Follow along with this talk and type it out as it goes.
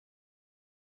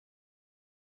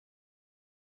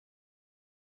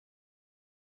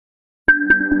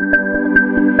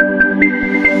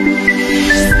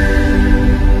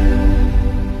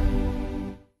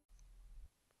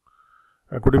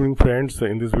Good evening, friends.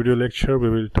 In this video lecture, we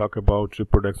will talk about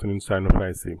reproduction in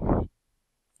Cyanophyceae.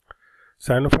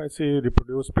 Cyanophyceae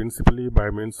reproduce principally by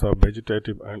means of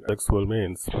vegetative and sexual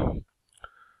means.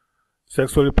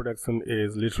 Sexual reproduction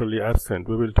is literally absent.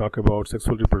 We will talk about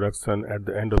sexual reproduction at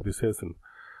the end of the session.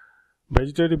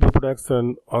 Vegetative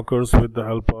reproduction occurs with the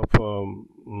help of,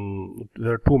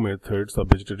 there are two methods of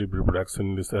vegetative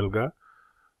reproduction in this alga.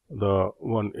 The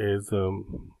one is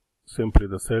simply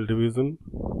the cell division,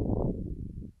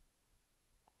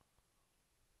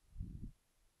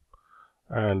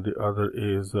 and the other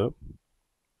is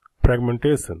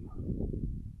fragmentation.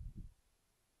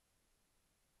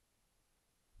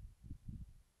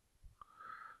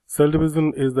 Cell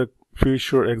division is the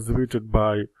feature exhibited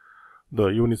by the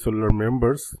unicellular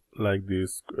members like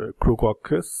this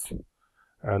Crococus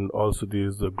and also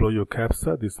this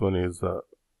Gliocapsa. This one is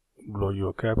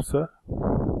Gliocapsa,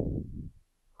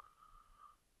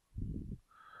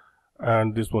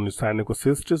 and this one is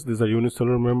Cyanophyceae. These are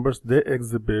unicellular members. They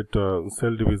exhibit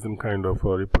cell division kind of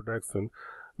reproduction,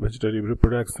 vegetative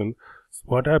reproduction.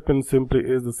 What happens simply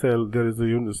is the cell, there is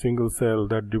a single cell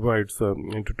that divides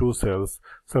into two cells.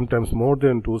 Sometimes more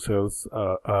than two cells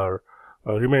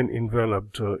remain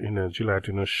enveloped in a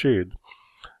gelatinous sheath.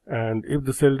 And if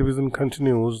the cell division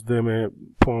continues, they may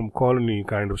form colony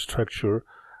kind of structure,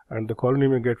 and the colony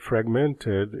may get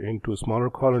fragmented into smaller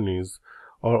colonies,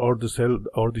 or the cell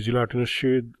or the gelatinous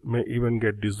sheath may even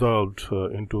get dissolved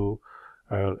into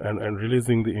and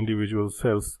releasing the individual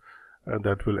cells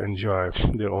that will enjoy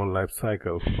their own life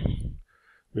cycle,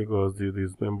 because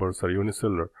these members are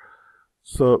unicellular.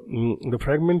 So the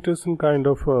fragmentation kind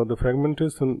of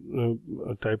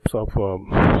types of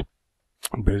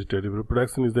vegetative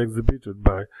reproduction is exhibited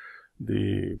by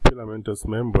the filamentous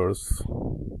members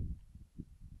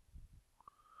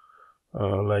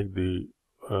like the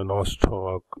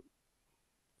nostoc,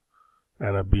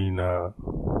 Anabina,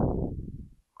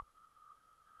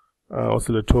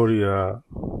 Oscillatoria,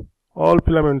 all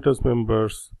filamentous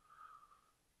members,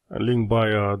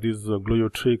 Lingbia, these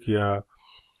Gliotrichia,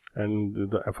 and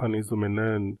the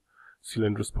Aphanisomenen,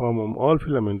 Cylindrospermum, all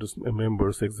filamentous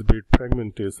members exhibit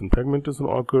fragmentation. Fragmentation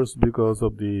occurs because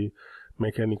of the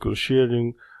mechanical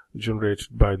shearing generated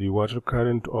by the water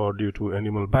current or due to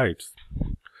animal bites.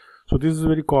 So this is a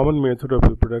very common method of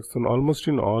reproduction almost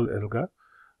in all alga,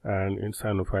 and in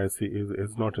Cyanophyceae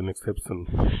is not an exception.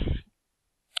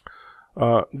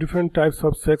 Different types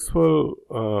of sexual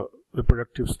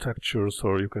reproductive structures,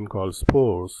 or you can call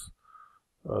spores,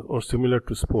 or similar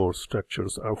to spore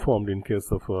structures, are formed in case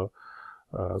of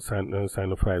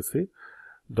Cyanophyceae.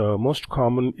 The most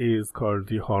common is called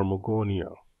the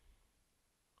hormogonia.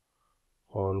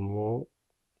 Hormogonium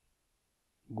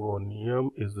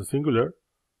is the singular,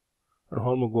 and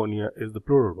hormogonia is the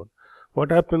plural one.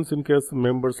 What happens in case of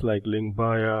members like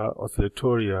Lingbia,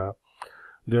 Oscillatoria?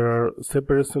 There are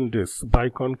separation discs,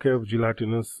 biconcave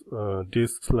gelatinous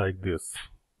discs like this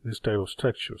type of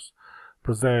structures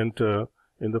present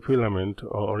in the filament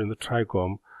or in the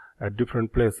trichome at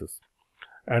different places,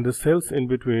 and the cells in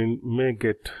between may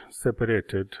get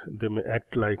separated. They may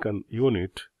act like an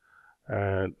unit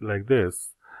like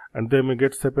this, and they may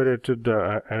get separated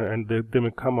and they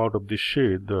may come out of the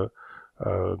sheath,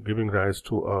 giving rise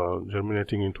to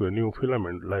germinating into a new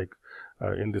filament. Like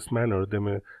in this manner, they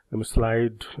may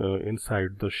slide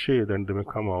inside the sheath and they may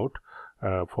come out,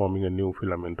 forming a new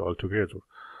filament altogether.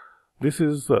 This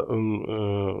is the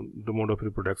mode of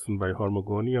reproduction by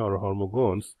hormogonia or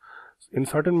hormogones. In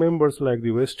certain members like the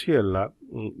Vestiella,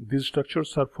 these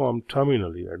structures are formed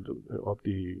terminally of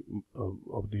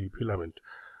the filament.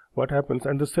 What happens,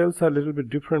 and the cells are a little bit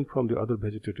different from the other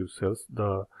vegetative cells.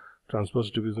 The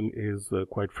transverse division is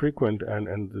quite frequent, and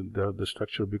the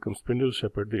structure becomes spindle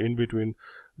shaped. The in between,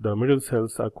 the middle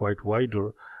cells are quite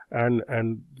wider, and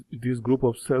this group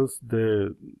of cells,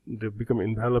 they become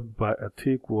enveloped by a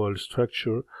thick walled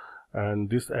structure, and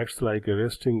this acts like a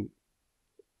resting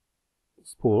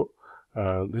spore.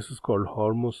 This is called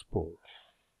hormospore.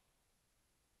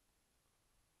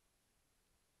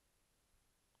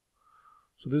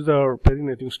 So these are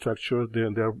perinating structures. They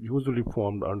are usually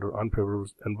formed under unfavorable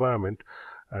environment,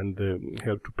 and they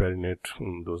help to perinate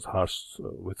those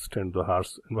withstand the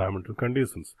harsh environmental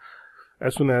conditions.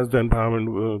 As soon as the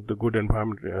environment, the good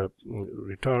environment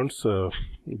returns,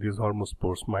 these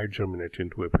hormospores might germinate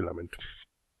into a filament.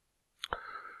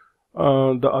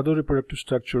 The other reproductive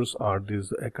structures are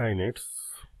these echinates.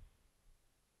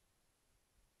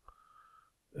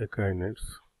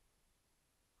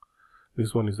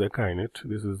 This one is echinate.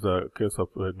 This is the case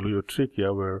of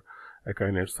Gliotrichia, where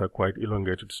echinates are quite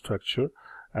elongated structure,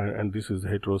 and this is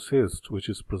heterocyst, which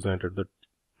is present at the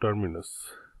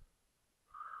terminus.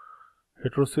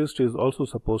 Heterocyst is also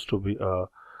supposed to be a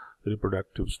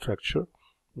reproductive structure.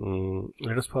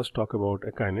 Let us first talk about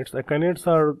echinates. Echinates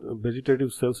are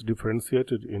vegetative cells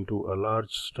differentiated into a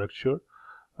large structure,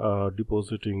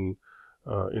 depositing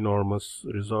enormous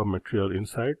reserve material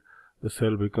inside. The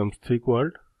cell becomes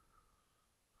thick-walled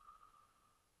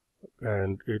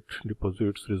and it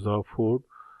deposits reserve food,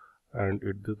 and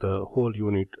the whole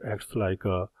unit acts like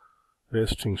a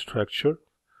resting structure.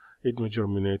 It may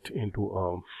germinate into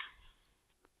a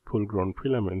full-grown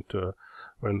filament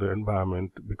when the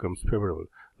environment becomes favorable,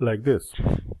 like this.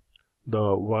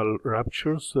 The wall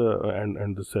ruptures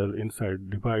and the cell inside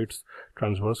divides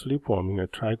transversely, forming a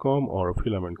trichome or a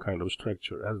filament kind of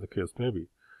structure, as the case may be.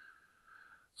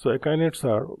 So echinates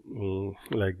are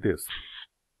like this.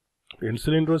 In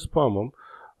cylindrospermum,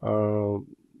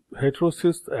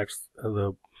 heterocyst acts as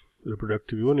a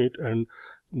reproductive unit, and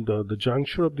the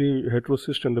juncture of the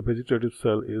heterocyst and the vegetative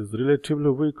cell is relatively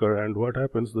weaker, and what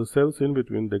happens, the cells in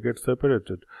between, they get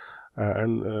separated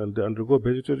and they undergo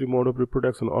vegetative mode of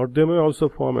reproduction, or they may also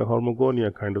form a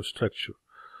hormogonia kind of structure.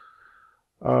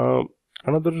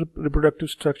 Another reproductive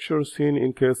structure seen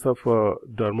in case of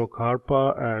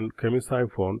Dermocarpa and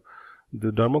Chemisiphon,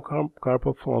 the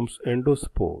Dermocarpa forms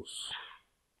endospores.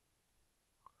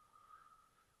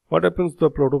 What happens, the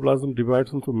protoplasm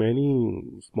divides into many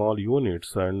small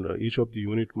units, and each of the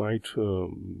unit might,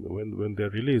 when they are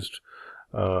released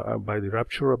by the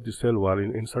rupture of the cell wall,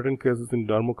 in certain cases in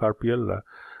Dermocarpiella,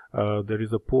 there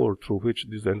is a pore through which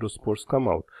these endospores come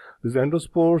out. These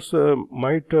endospores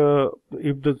might,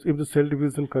 if the cell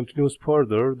division continues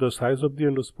further, the size of the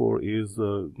endospore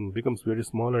becomes very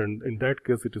smaller, and in that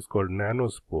case it is called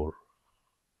nanospore.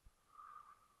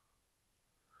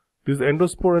 These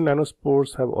endospore and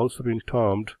nanospores have also been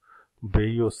termed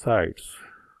bayocytes.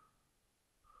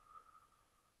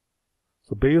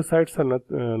 So bayocytes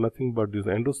are nothing but these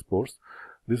endospores.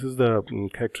 This is the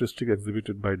characteristic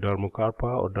exhibited by Dermocarpa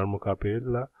or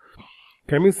Dermocarpiella.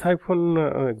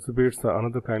 Chemisiphon exhibits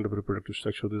another kind of reproductive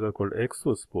structure. These are called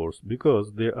exospores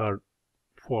because they are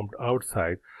formed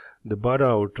outside. They bud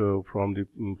out from the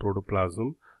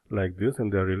protoplasm like this,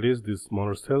 and they are released, these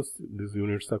smaller cells. These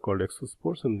units are called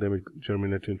exospores, and they will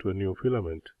germinate into a new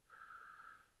filament.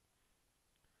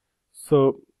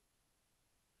 So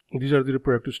these are the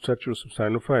reproductive structures of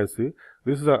Cyanophyceae.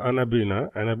 This is an Anabina.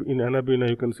 In Anabina,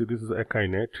 you can see this is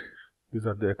echinate. These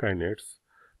are the echinates.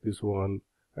 This one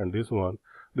and this one.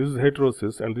 This is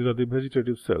heterocyst, and these are the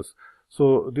vegetative cells.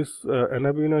 So this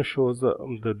Anabina shows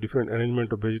the different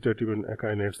arrangement of vegetative and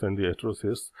echinates and the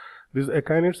heterocysts. These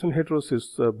echinates and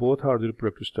heterocysts both are the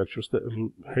reproductive structures.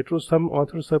 Some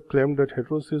authors have claimed that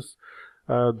heterocysts,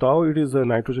 though it is a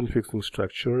nitrogen fixing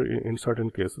structure, in certain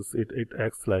cases it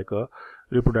acts like a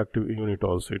reproductive unit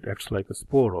also. It acts like a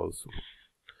spore also.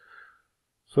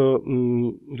 So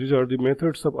these are the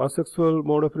methods of asexual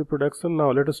mode of reproduction.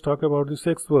 Now let us talk about the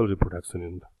sexual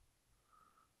reproduction.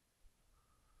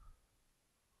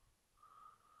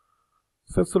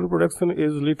 Sexual reproduction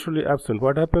is literally absent.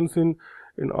 What happens in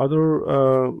other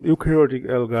eukaryotic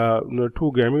alga,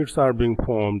 two gametes are being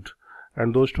formed,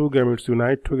 and those two gametes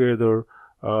unite together,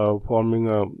 forming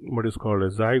what is called a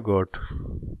zygote.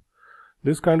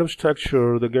 This kind of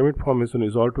structure, the gamete formation,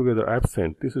 is altogether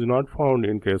absent. This is not found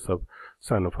in case of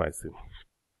Cyanophyceae.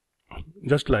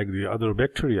 Just like the other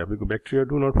bacteria, because bacteria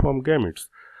do not form gametes,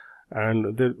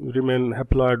 and they remain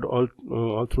haploid all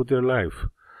through their life.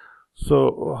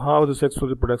 So how the sexual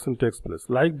reproduction takes place?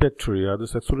 Like bacteria, the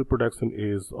sexual reproduction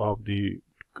is of the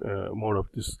mode of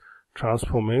this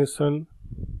transformation.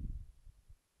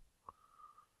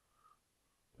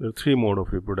 There are three modes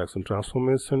of reproduction: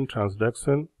 transformation,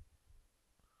 transduction,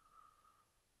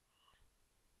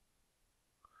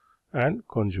 and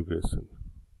conjugation.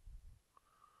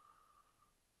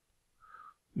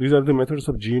 These are the methods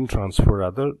of gene transfer.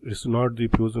 Rather, it's not the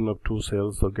fusion of two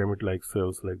cells or gamete-like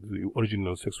cells like the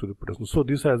original sexual reproduction. So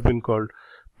this has been called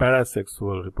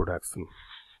parasexual reproduction.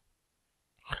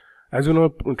 As you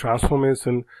know,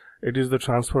 transformation, it is the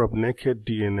transfer of naked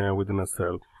DNA within a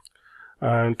cell.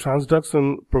 And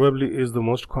transduction probably is the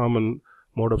most common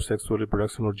mode of sexual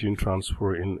reproduction or gene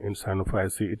transfer in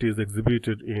Cyanophyceae. It is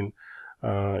exhibited in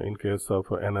case of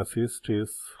Anacystis,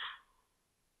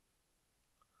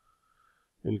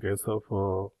 in case of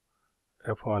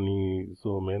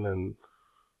Aphanizomenon.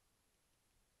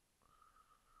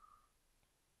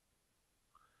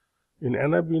 In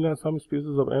Anabina, some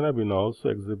species of Anabina also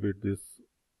exhibit this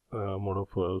mode of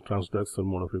transduction,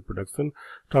 mode of reproduction.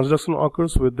 Transduction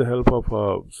occurs with the help of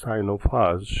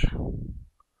cyanophage.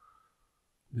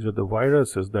 These are the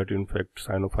viruses that infect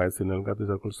Cyanophyceae alga. These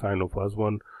are called cyanophage.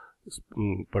 One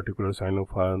particular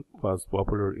Cyanophyceae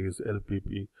popular is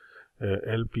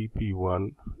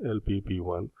LPP1.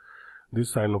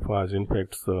 This Cyanophyceae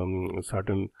infects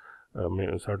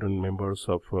certain members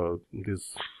of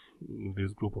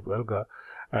this group of alga,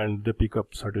 and they pick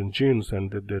up certain genes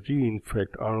and they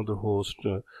reinfect another host.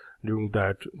 During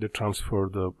that, they transfer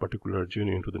the particular gene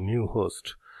into the new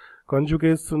host.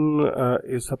 Conjugation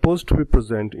is supposed to be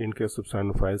present in case of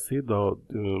Cyanophyceae, though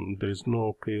there is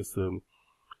no case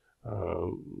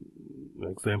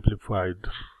exemplified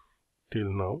till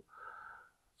now.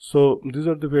 So these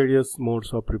are the various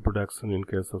modes of reproduction in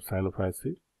case of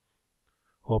Cyanophyceae.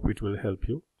 Hope it will help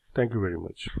you. Thank you very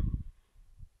much.